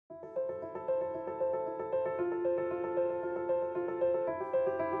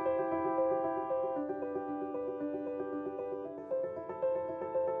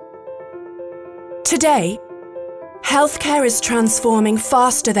Today, healthcare is transforming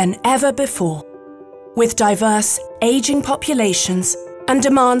faster than ever before, with diverse, aging populations and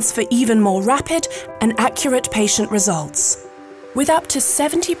demands for even more rapid and accurate patient results. With up to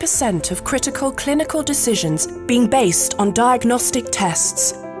 70% of critical clinical decisions being based on diagnostic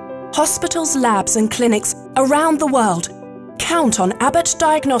tests, hospitals, labs and clinics around the world count on Abbott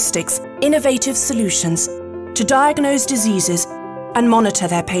Diagnostics' innovative solutions to diagnose diseases and monitor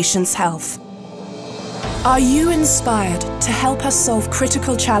their patients' health. Are you inspired to help us solve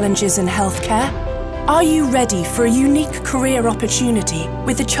critical challenges in healthcare? Are you ready for a unique career opportunity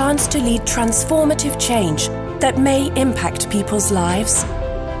with the chance to lead transformative change that may impact people's lives?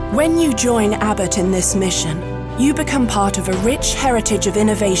 When you join Abbott in this mission, you become part of a rich heritage of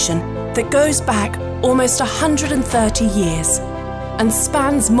innovation that goes back almost 130 years and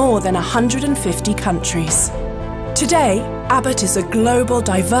spans more than 150 countries. Today, Abbott is a global,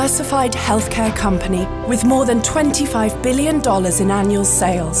 diversified healthcare company with more than $25 billion in annual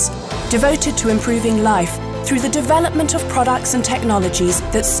sales, devoted to improving life through the development of products and technologies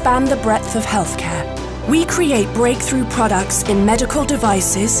that span the breadth of healthcare. We create breakthrough products in medical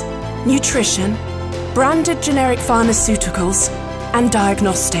devices, nutrition, branded generic pharmaceuticals, and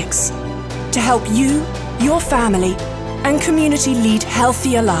diagnostics to help you, your family, and community lead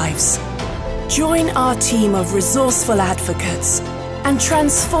healthier lives. Join our team of resourceful advocates and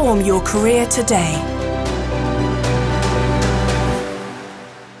transform your career today.